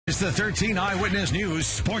the 13 Eyewitness News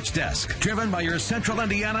Sports Desk, driven by your Central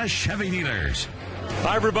Indiana Chevy dealers.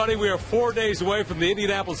 Hi, everybody. We are 4 days away from the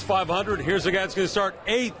Indianapolis 500. Here's a guy that's going to start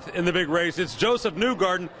 8th in the big race. It's Joseph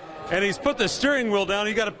Newgarden, and he's put the steering wheel down.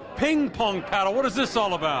 He got a ping pong paddle. What is this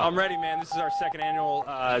all about? I'm ready, man. This is our second annual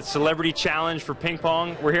celebrity challenge for ping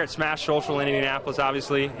pong. We're here at Smash Social in Indianapolis,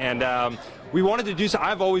 obviously, and we wanted to do so.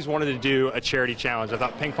 I've always wanted to do a charity challenge. I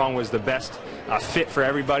thought ping pong was the best fit for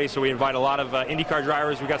everybody, so we invite a lot of IndyCar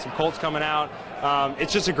drivers. We got some Colts coming out.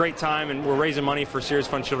 It's just a great time, and we're raising money for Serious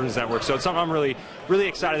Fun Children's Network. So it's something I'm really, really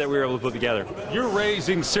excited that we were able to put together. You're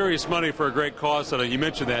raising serious money for a great cause. You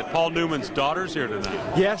mentioned that. Paul Newman's daughter's here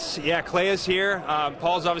tonight. Yes, yeah, Clea's here.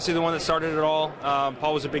 Paul's obviously the one that started it all.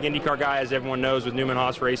 Paul was a big IndyCar guy, as everyone knows, with Newman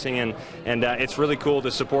Haas Racing, and it's really cool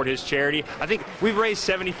to support his charity. I think we've raised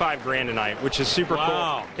 $75 grand tonight, which is super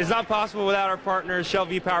cool. It's not possible without our partners. Shell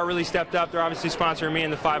V-Power really stepped up. They're obviously sponsoring me in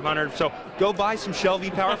the 500. So go buy some Shell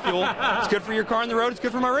V-Power fuel. It's good for your car on the road. It's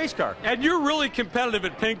good for my race car. And you're really competitive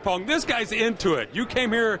at ping pong. This guy's into it. You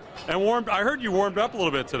came here and I heard you warmed up a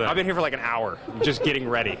little bit today. I've been here for like an hour, just getting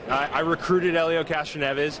ready. I recruited Elio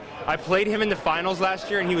Castroneves. I played him in the finals last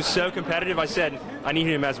year, and he was so competitive. I said, I need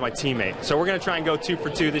him as my teammate. So we're going to try and go 2 for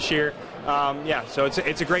 2 this year. Yeah, so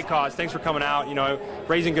it's a great cause. Thanks for coming out. You know,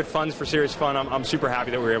 raising good funds for Serious Fun. I'm super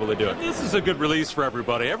happy that we were able to do it. This is a good release for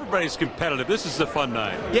everybody. Everybody's competitive. This is a fun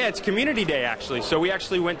night. Yeah, it's Community Day, actually. So we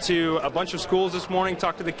actually went to a bunch of schools this morning,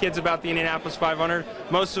 talked to the kids about the Indianapolis 500.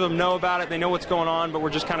 Most of them know about it. They know what's going on, but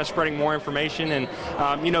we're just kind of spreading more information.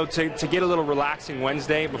 And, you know, to get a little relaxing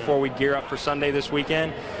Wednesday before we gear up for Sunday this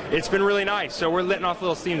weekend, it's been really nice. So we're letting off a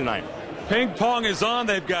little steam tonight. Ping pong is on.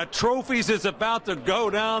 They've got trophies. It's about to go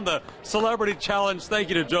down. The Celebrity Challenge. Thank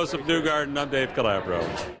you to Joseph Newgarden. I'm Dave Calabro.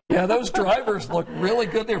 Yeah, those drivers look really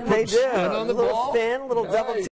good. They're putting spin on the ball. Little spin, little double